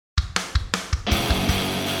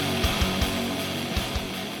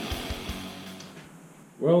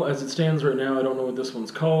Well, as it stands right now, I don't know what this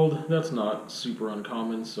one's called. That's not super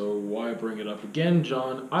uncommon, so why bring it up again,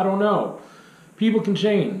 John? I don't know. People can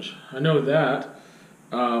change. I know that.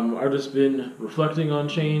 I've just been reflecting on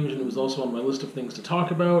change, and it was also on my list of things to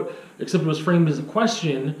talk about, except it was framed as a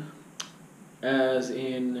question, as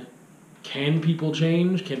in, can people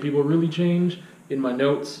change? Can people really change? In my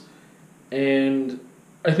notes. And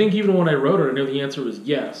I think even when I wrote it, I know the answer was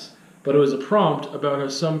yes. But it was a prompt about how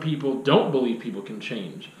some people don't believe people can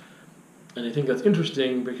change. And I think that's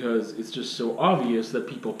interesting because it's just so obvious that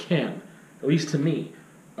people can, at least to me.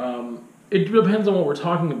 It depends on what we're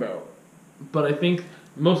talking about. But I think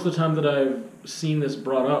most of the time that I've seen this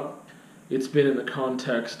brought up, it's been in the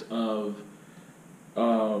context of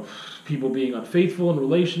people being unfaithful in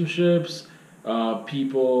relationships,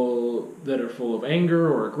 people that are full of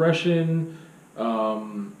anger or aggression,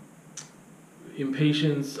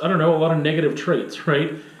 impatience. I don't know, a lot of negative traits,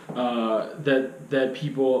 right? That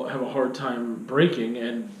people have a hard time breaking,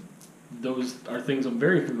 and those are things I'm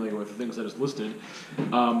very familiar with. The things I just listed.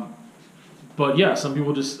 But yeah, some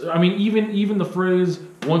people just. I mean, even the phrase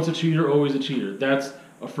 "once a cheater, always a cheater." That's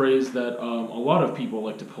a phrase that a lot of people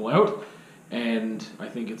like to pull out, and I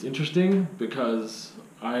think it's interesting because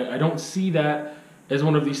I don't see that as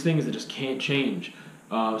one of these things that just can't change.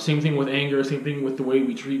 Same thing with anger. Same thing with the way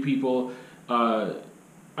we treat people.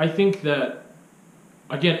 I think that,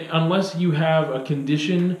 again, unless you have a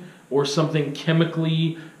condition or something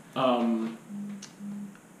chemically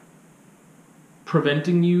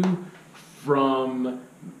preventing you from,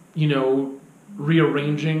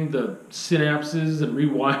 rearranging the synapses and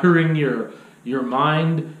rewiring your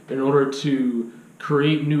mind in order to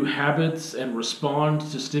create new habits and respond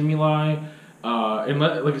to stimuli. And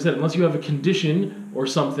like I said, unless you have a condition or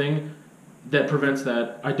something that prevents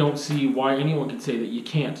that, I don't see why anyone can say that you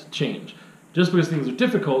can't change. Just because things are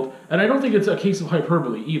difficult, and I don't think it's a case of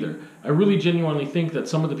hyperbole either. I really genuinely think that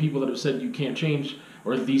some of the people that have said you can't change,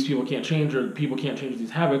 or these people can't change, or people can't change these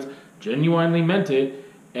habits, genuinely meant it,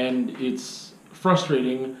 and it's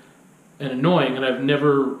frustrating and annoying, and I've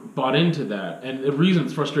never bought into that. And the reason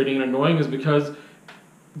it's frustrating and annoying is because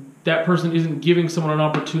that person isn't giving someone an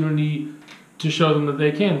opportunity to show them that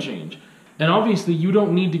they can change. And obviously, you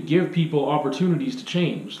don't need to give people opportunities to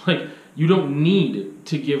change. Like, you don't need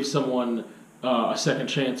to give someone a second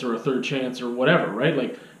chance or a third chance or whatever, right?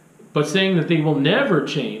 Like, but saying that they will never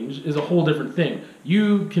change is a whole different thing.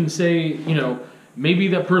 You can say, maybe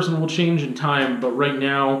that person will change in time, but right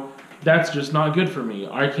now, that's just not good for me.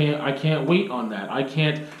 I can't wait on that. I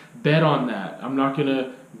can't bet on that. I'm not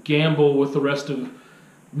gonna gamble with the rest of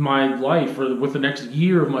my life or with the next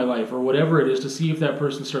year of my life or whatever it is to see if that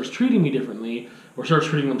person starts treating me differently or starts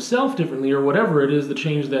treating themselves differently or whatever it is, the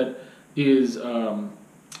change that is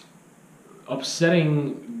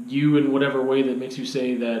upsetting you in whatever way that makes you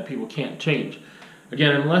say that people can't change.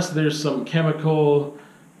 Again, unless there's some chemical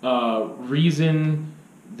reason,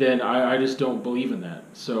 then I just don't believe in that.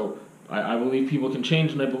 So I believe people can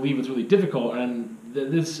change, and I believe it's really difficult, and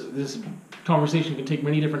this conversation can take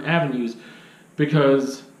many different avenues.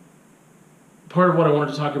 Because part of what I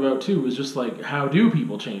wanted to talk about too is just like, how do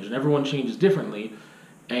people change? And everyone changes differently.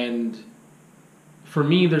 And for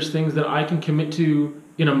me, there's things that I can commit to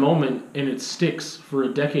in a moment and it sticks for a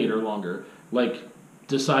decade or longer. Like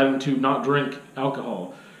deciding to not drink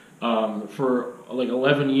alcohol. For like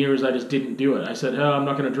 11 years, I just didn't do it. I said, I'm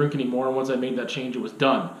not going to drink anymore. And once I made that change, it was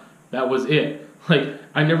done. That was it. Like,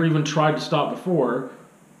 I never even tried to stop before.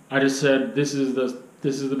 I just said, this is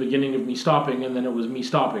the beginning of me stopping, and then it was me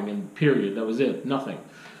stopping, and period. That was it. Nothing.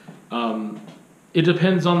 It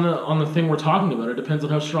depends on the thing we're talking about. It depends on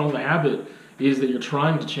how strong the habit is that you're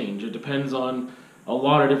trying to change. It depends on a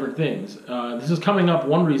lot of different things. This is coming up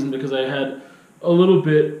one reason because I had a little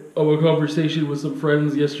bit of a conversation with some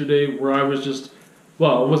friends yesterday where I was just,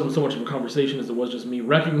 well, it wasn't so much of a conversation as it was just me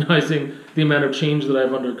recognizing the amount of change that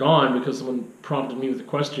I've undergone because someone prompted me with a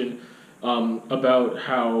question about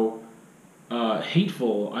how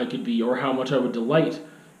hateful I could be or how much I would delight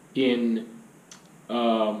in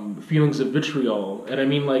feelings of vitriol. And I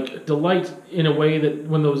mean like delight in a way that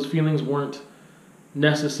when those feelings weren't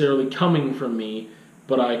necessarily coming from me,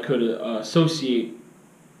 but I could associate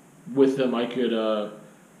with them, I could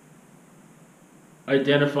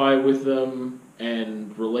identify with them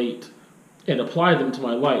and relate and apply them to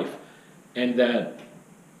my life. And that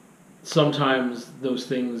sometimes those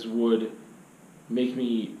things would make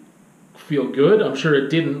me feel good. I'm sure it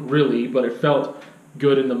didn't really, but it felt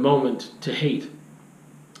good in the moment to hate,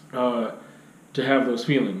 to have those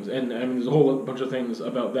feelings. And I mean, there's a whole bunch of things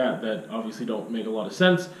about that obviously don't make a lot of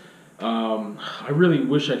sense. I really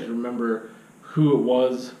wish I could remember who it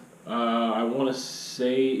was I want to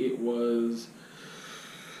say it was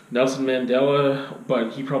Nelson Mandela,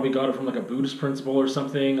 but he probably got it from like a Buddhist principle or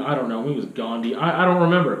something. I don't know. Maybe it was Gandhi. I don't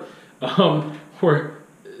remember. Where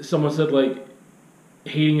someone said like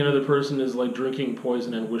hating another person is like drinking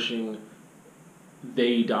poison and wishing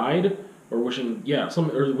they died, or wishing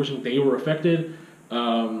or wishing they were affected,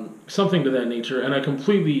 something to that nature. And I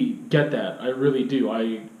completely get that. I really do.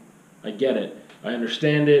 I get it. I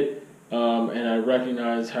understand it, and I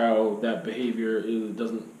recognize how that behavior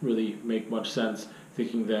doesn't really make much sense.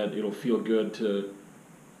 Thinking that it'll feel good to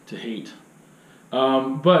hate.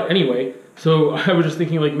 But anyway, so I was just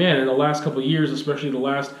thinking like, man, in the last couple of years, especially the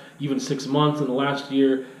last even 6 months in the last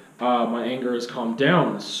year, my anger has calmed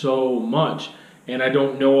down so much, and I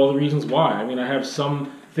don't know all the reasons why. I mean, I have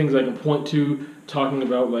some things I can point to talking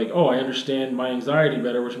about like, oh, I understand my anxiety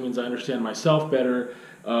better, which means I understand myself better.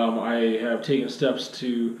 I have taken steps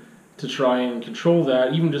to try and control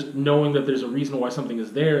that. Even just knowing that there's a reason why something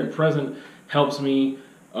is there and present helps me.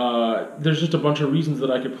 There's just a bunch of reasons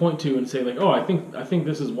that I could point to and say like, oh, I think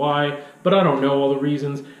this is why, but I don't know all the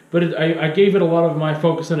reasons. But I gave it a lot of my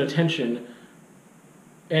focus and attention.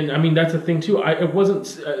 And I mean, that's the thing too. It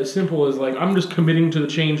wasn't as simple as like, I'm just committing to the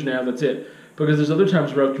change now, that's it. Because there's other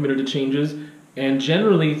times where I've committed to changes, and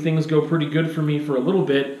generally things go pretty good for me for a little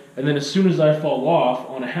bit, and then as soon as I fall off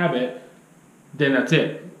on a habit, then that's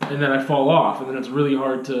it. And then I fall off, and then it's really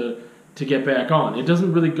hard to get back on. It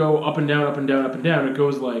doesn't really go up and down, up and down, up and down. It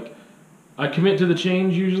goes like, I commit to the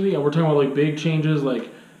change usually, and we're talking about like big changes, like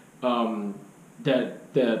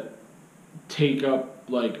that take up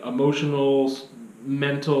like emotional,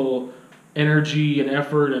 mental energy and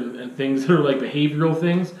effort and things that are like behavioral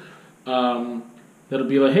things. That'll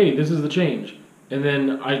be like, hey, this is the change. And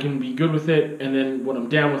then I can be good with it, and then when I'm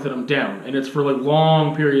down with it, I'm down. And it's for like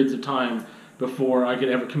long periods of time before I could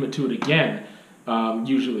ever commit to it again,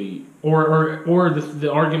 usually. Or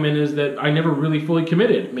the argument is that I never really fully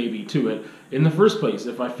committed, maybe, to it in the first place.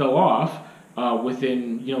 If I fell off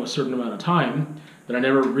within a certain amount of time, then I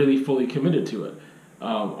never really fully committed to it.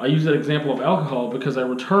 I use that example of alcohol because I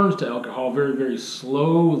returned to alcohol very, very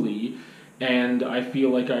slowly, and I feel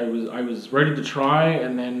like I was ready to try,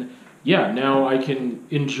 and then now I can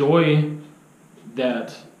enjoy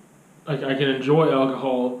that. I can enjoy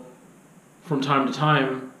alcohol from time to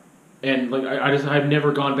time, and like I've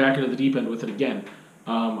never gone back into the deep end with it again.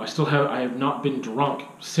 I have not been drunk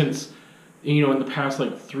since in the past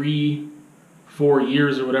like 3-4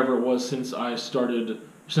 years or whatever it was since I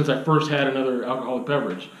first had another alcoholic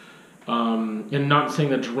beverage. And not saying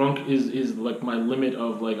that drunk is like my limit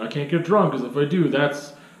of like I can't get drunk, because if I do,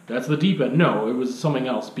 that's the deep end. No, it was something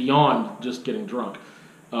else beyond just getting drunk.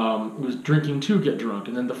 It was drinking to get drunk,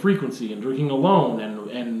 and then the frequency, and drinking alone,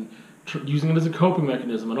 and using it as a coping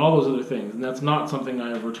mechanism, and all those other things. And that's not something I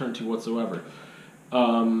have returned to whatsoever.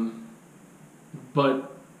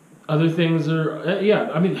 But other things are,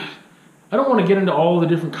 I mean, I don't want to get into all the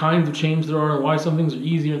different kinds of change there are and why some things are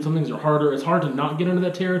easier and some things are harder. It's hard to not get into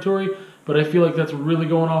that territory, but I feel like that's really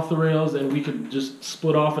going off the rails, and we could just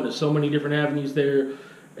split off into so many different avenues there,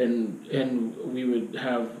 and we would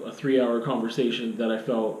have a 3-hour conversation that I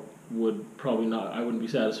felt I wouldn't be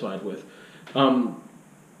satisfied with.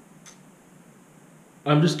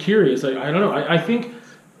 I'm just curious. I don't know. I think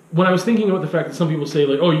when I was thinking about the fact that some people say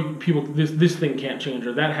like, oh, this thing can't change,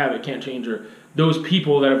 or that habit can't change, or those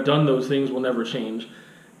people that have done those things will never change.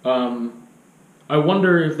 I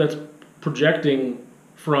wonder if that's projecting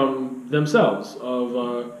from themselves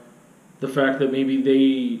of the fact that maybe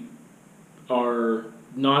they are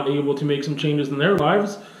not able to make some changes in their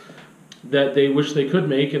lives that they wish they could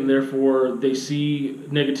make, and therefore they see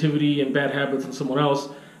negativity and bad habits in someone else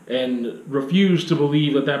and refuse to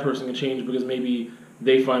believe that person can change, because maybe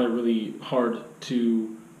they find it really hard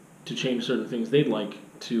to change certain things they'd like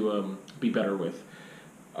to be better with.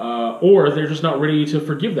 Or they're just not ready to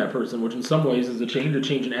forgive that person, which in some ways is a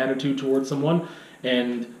change in attitude towards someone,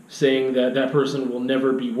 and saying that person will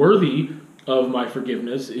never be worthy of my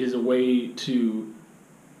forgiveness is a way to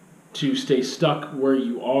stay stuck where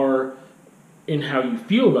you are in how you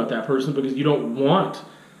feel about that person, because you don't want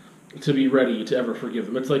to be ready to ever forgive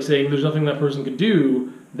them. It's like saying there's nothing that person could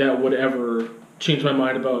do that would ever change my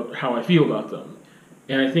mind about how I feel about them.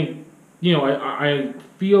 And I think, I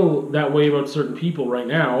feel that way about certain people right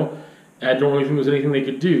now. I don't really think there's anything they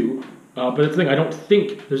could do. But it's the thing, I don't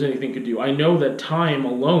think there's anything they could do. I know that time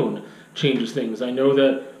alone changes things. I know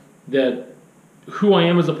that who I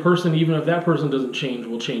am as a person, even if that person doesn't change,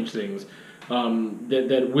 will change things.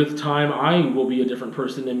 That with time I will be a different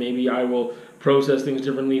person, and maybe I will process things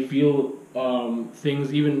differently, feel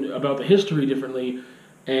things even about the history differently,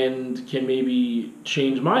 and can maybe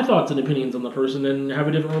change my thoughts and opinions on the person and have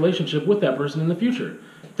a different relationship with that person in the future.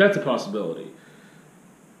 That's a possibility.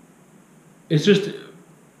 It's just,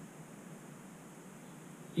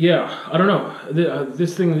 yeah, I don't know.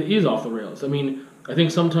 This thing is off the rails. I mean, I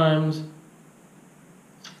think sometimes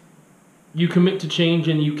you commit to change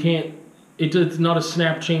and you can't, it's not a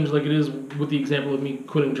snap change like it is with the example of me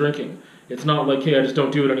quitting drinking. It's not like, hey, I just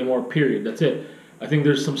don't do it anymore, period. That's it. I think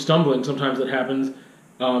there's some stumbling sometimes that happens,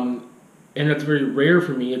 and that's very rare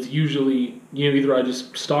for me. It's usually, either I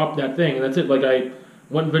just stop that thing and that's it. Like, I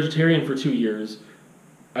went vegetarian for 2 years.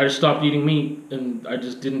 I just stopped eating meat, and I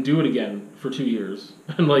just didn't do it again for 2 years.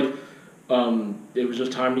 And, like, it was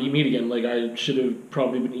just time to eat meat again. Like, I should have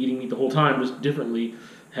probably been eating meat the whole time, just differently,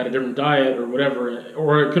 had a different diet or whatever.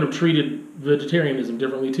 Or I could have treated vegetarianism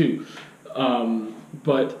differently, too.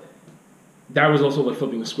 But that was also like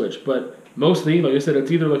flipping the switch. But mostly, like I said,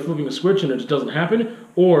 it's either like flipping the switch and it just doesn't happen,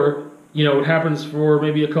 or, it happens for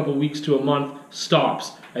maybe a couple weeks to a month,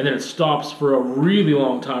 stops, and then it stops for a really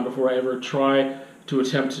long time before I ever try to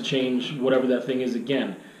attempt to change whatever that thing is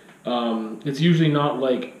again. It's usually not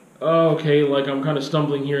like, oh, okay, like I'm kind of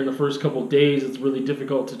stumbling here in the first couple days, it's really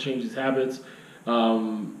difficult to change these habits,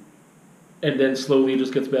 and then slowly it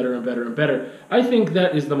just gets better and better and better. I think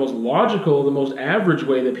that is the most logical, the most average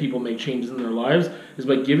way that people make changes in their lives, is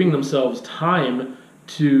by giving themselves time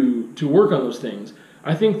to work on those things.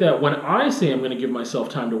 I think that when I say I'm going to give myself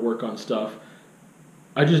time to work on stuff,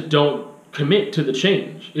 I just don't commit to the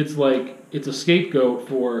change. It's like, it's a scapegoat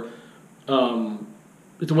for,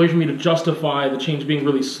 it's a way for me to justify the change being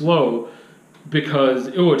really slow because,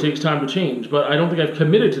 it takes time to change. But I don't think I've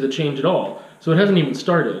committed to the change at all. So it hasn't even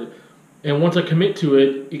started. And once I commit to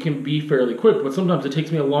it, it can be fairly quick. But sometimes it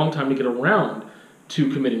takes me a long time to get around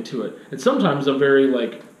to committing to it. And sometimes I'm very,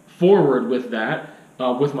 like, forward with that,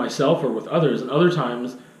 with myself or with others. And other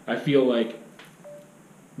times I feel like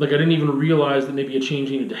I didn't even realize that maybe a change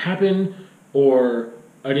needed to happen, or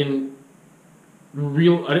I didn't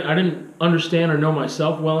understand or know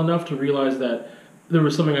myself well enough to realize that there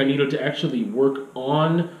was something I needed to actually work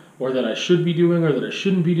on, or that I should be doing, or that I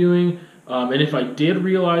shouldn't be doing. And if I did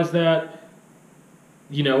realize that,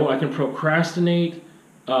 I can procrastinate,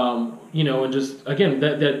 and just, again,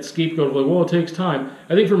 that scapegoat of like, well, it takes time.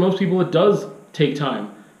 I think for most people it does take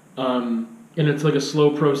time. And it's like a slow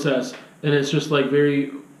process, and it's just like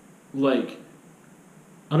very, like,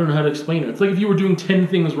 I don't know how to explain it. It's like if you were doing 10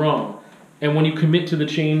 things wrong, and when you commit to the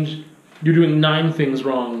change, you're doing 9 things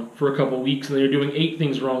wrong for a couple weeks, and then you're doing 8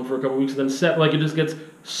 things wrong for a couple weeks, and then it just gets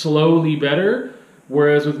slowly better.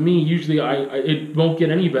 Whereas with me, usually it won't get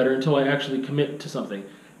any better until I actually commit to something.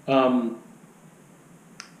 But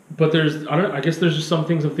I guess there's just some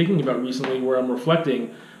things I'm thinking about recently where I'm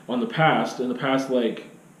reflecting on the past, in the past like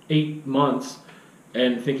 8 months,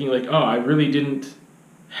 and thinking like, oh, I really didn't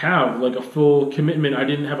have like a full commitment. I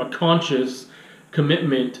didn't have a conscious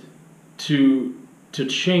commitment to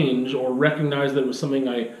change, or recognize that it was something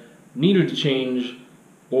I needed to change,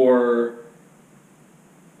 or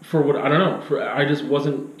for what, I don't know, I just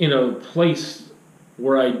wasn't in a place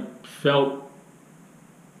where I felt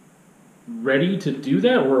ready to do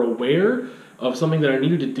that, or aware of something that I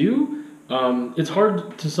needed to do. It's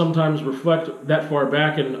hard to sometimes reflect that far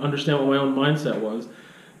back and understand what my own mindset was.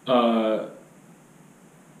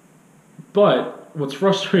 But what's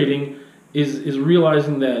frustrating is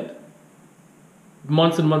realizing that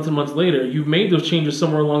months and months and months later, you've made those changes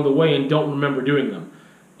somewhere along the way and don't remember doing them.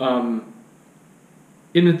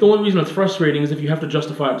 And the only reason it's frustrating is if you have to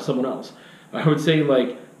justify it to someone else. I would say,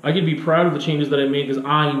 like, I could be proud of the changes that I made because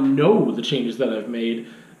I know the changes that I've made,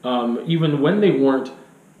 even when they weren't.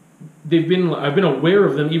 I've been aware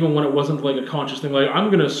of them even when it wasn't like a conscious thing. Like,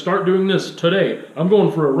 I'm gonna start doing this today. I'm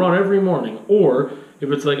going for a run every morning. Or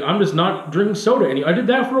if it's like, I'm just not drinking soda. And I did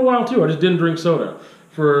that for a while too. I just didn't drink soda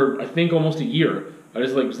for, I think, almost a year. I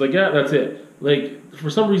just was like, yeah, that's it. Like, for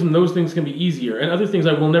some reason, those things can be easier. And other things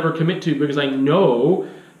I will never commit to because I know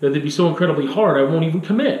that they'd be so incredibly hard, I won't even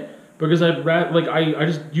commit. Because I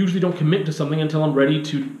just usually don't commit to something until I'm ready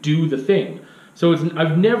to do the thing. So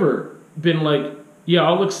I've never been like, yeah,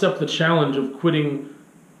 I'll accept the challenge of quitting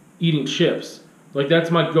eating chips. Like,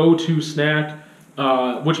 that's my go-to snack,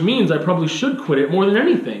 which means I probably should quit it more than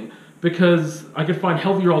anything, because I could find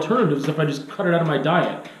healthier alternatives if I just cut it out of my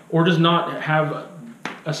diet, or just not have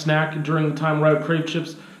a snack during the time where I would crave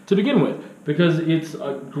chips to begin with, because it's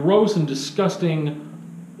a gross and disgusting,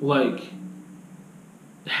 like,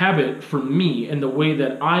 habit for me, and the way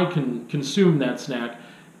that I can consume that snack,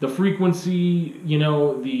 the frequency,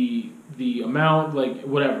 the amount, like,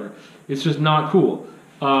 whatever. It's just not cool.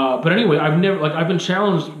 But anyway, I've been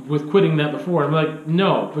challenged with quitting that before. I'm like,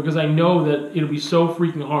 no, because I know that it'll be so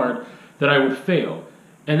freaking hard that I would fail.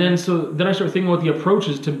 And then I start thinking about the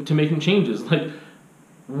approaches to making changes. Like,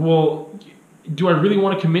 well, do I really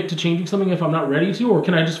want to commit to changing something if I'm not ready to, or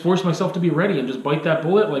can I just force myself to be ready and just bite that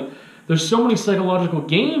bullet? Like, there's so many psychological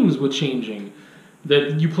games with changing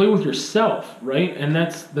that you play with yourself, right? And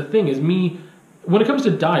that's the thing, is me, when it comes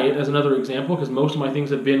to diet, as another example, because most of my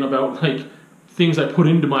things have been about, like, things I put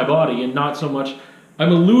into my body and not so much,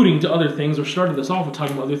 I'm alluding to other things, or started this off with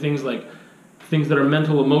talking about other things, like things that are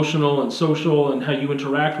mental, emotional, and social, and how you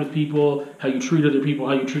interact with people, how you treat other people,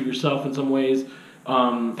 how you treat yourself in some ways.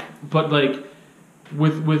 But like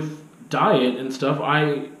with diet and stuff,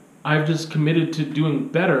 I've just committed to doing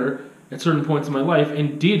better at certain points in my life,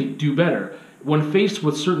 and did do better. When faced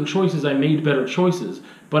with certain choices, I made better choices,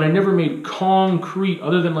 but I never made concrete,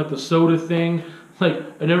 other than like the soda thing, like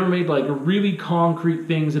I never made like really concrete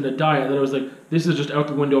things in a diet that I was like, this is just out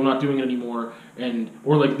the window, I'm not doing it anymore,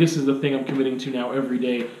 or like this is the thing I'm committing to now every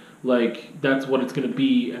day, like that's what it's gonna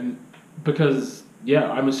be. And because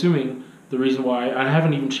I'm assuming the reason why I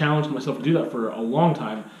haven't even challenged myself to do that for a long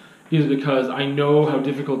time is because I know how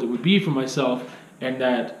difficult it would be for myself, and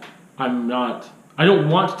that I don't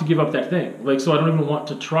want to give up that thing. Like, so I don't even want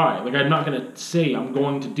to try. Like, I'm not going to say I'm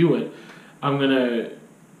going to do it. I'm going to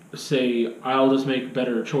say I'll just make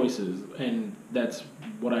better choices, and that's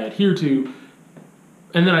what I adhere to.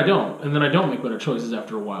 And then I don't. And then I don't make better choices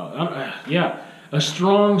after a while. A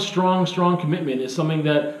strong commitment is something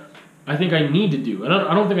that I think I need to do.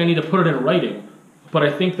 I don't think I need to put it in writing, but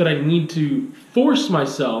I think that I need to force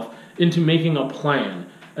myself into making a plan.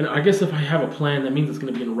 And I guess if I have a plan, that means it's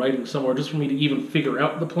going to be in writing somewhere, just for me to even figure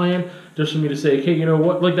out the plan, just for me to say, okay, you know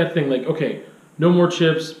what, like that thing, like, okay, no more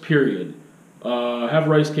chips, period. Have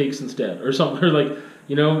rice cakes instead, or something, or like,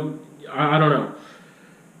 you know, I don't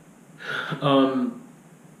know.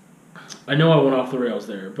 I know I went off the rails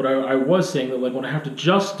there, but I was saying that, like, when I have to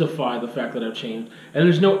justify the fact that I've changed, and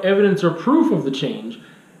there's no evidence or proof of the change,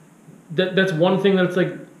 that's one thing that's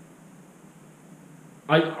like,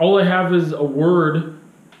 all I have is a word,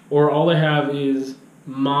 or all I have is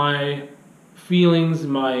my feelings,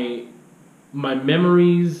 my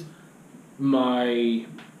memories, my,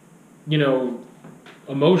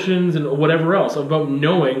 emotions, and whatever else about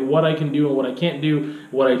knowing what I can do and what I can't do,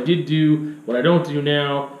 what I did do, what I don't do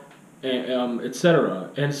now, etc.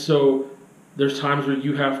 And so there's times where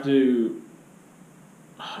you have to,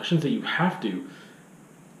 I shouldn't say you have to,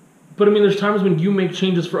 but I mean, there's times when you make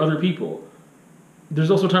changes for other people. There's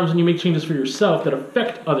also times when you make changes for yourself that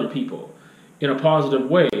affect other people in a positive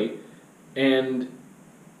way, and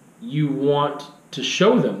you want to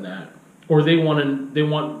show them that, or they want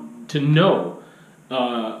to know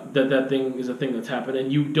that thing is a thing that's happened,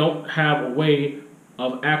 and you don't have a way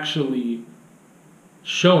of actually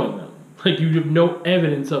showing them. Like, you have no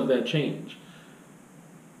evidence of that change.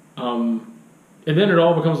 And then it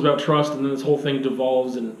all becomes about trust, and then this whole thing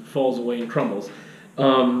devolves and falls away and crumbles.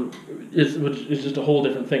 Which is just a whole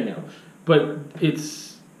different thing now. But I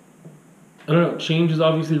don't know, change is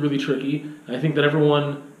obviously really tricky. I think that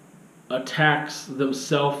everyone attacks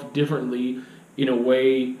themselves differently in a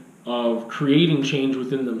way of creating change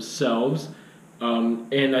within themselves.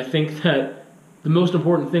 And I think that the most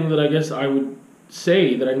important thing that I guess I would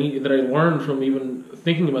say that I learned from even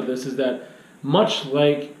thinking about this is that, much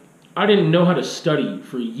like I didn't know how to study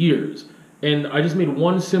for years, and I just made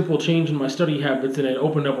one simple change in my study habits, and it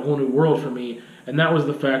opened up a whole new world for me. And that was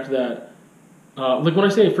the fact that, like when I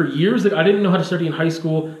say for years, like I didn't know how to study in high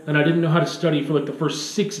school, and I didn't know how to study for like the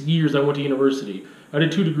first 6 years I went to university. I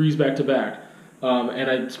did 2 degrees back to back, and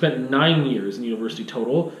I spent 9 years in university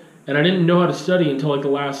total, and I didn't know how to study until like the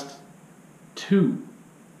last 2.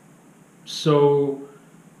 So,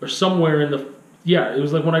 or somewhere in it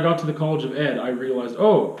was like when I got to the College of Ed, I realized,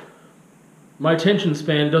 my attention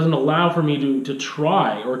span doesn't allow for me to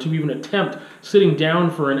try or to even attempt sitting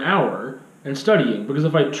down for an hour and studying. Because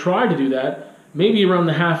if I try to do that, maybe around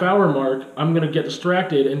the half-hour mark, I'm going to get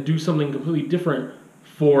distracted and do something completely different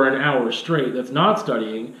for an hour straight that's not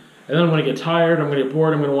studying. And then I'm going to get tired, I'm going to get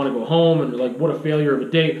bored, I'm going to want to go home, and like, what a failure of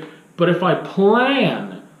a day. But if I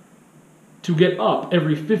plan to get up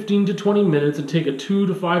every 15 to 20 minutes and take a 2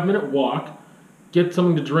 to 5 minute walk, get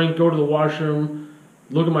something to drink, go to the washroom,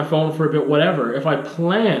 look at my phone for a bit, whatever. If I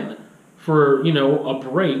plan for, a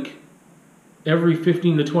break every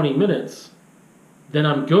 15 to 20 minutes, then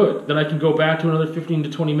I'm good. Then I can go back to another 15 to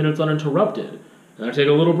 20 minutes uninterrupted. And I take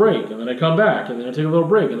a little break, and then I come back, and then I take a little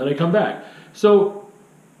break, and then I come back. So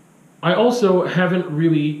I also haven't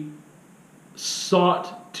really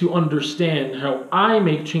sought to understand how I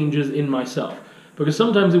make changes in myself. because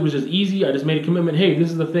sometimes it was just easy. I just made a commitment. Hey,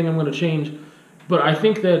 this is the thing I'm going to change. But I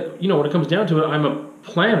think that, when it comes down to it, I'm a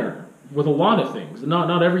planner with a lot of things.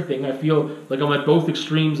 Not everything. I feel like I'm at both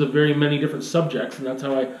extremes of very many different subjects, and that's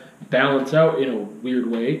how I balance out in a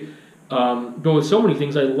weird way. But with so many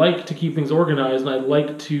things, I like to keep things organized, and I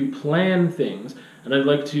like to plan things, and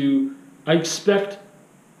I expect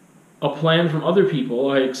a plan from other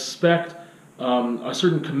people. I expect a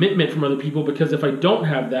certain commitment from other people, because if I don't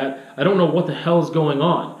have that, I don't know what the hell is going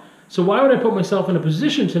on. So why would I put myself in a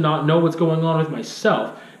position to not know what's going on with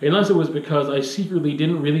myself, unless it was because I secretly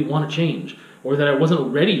didn't really want to change, or that I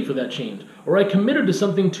wasn't ready for that change, or I committed to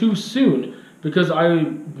something too soon because I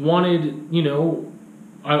wanted,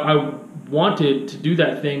 I wanted to do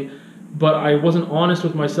that thing, but I wasn't honest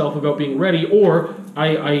with myself about being ready, or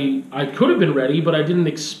I could have been ready, but I didn't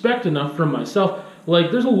expect enough from myself. Like,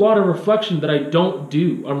 there's a lot of reflection that I don't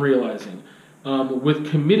do, I'm realizing, with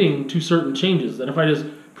committing to certain changes, that if I just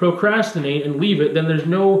procrastinate and leave it, then there's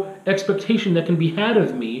no expectation that can be had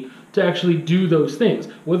of me to actually do those things,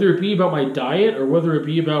 whether it be about my diet, or whether it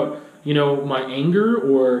be about, my anger,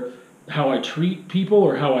 or how I treat people,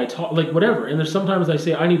 or how I talk, like whatever. And there's sometimes I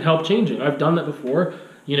say I need help changing. I've done that before,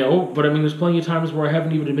 but I mean, there's plenty of times where I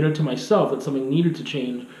haven't even admitted to myself that something needed to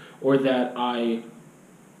change, or that I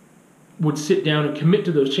would sit down and commit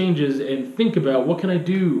to those changes and think about, what can I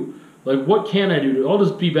do? Like, what can I do? I'll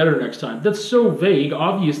just be better next time. That's so vague.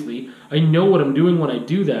 Obviously, I know what I'm doing when I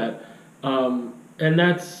do that. And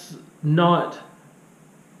that's not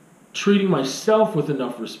treating myself with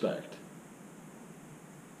enough respect.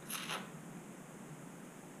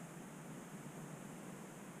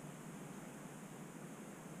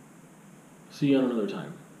 See you on another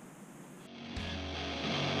time.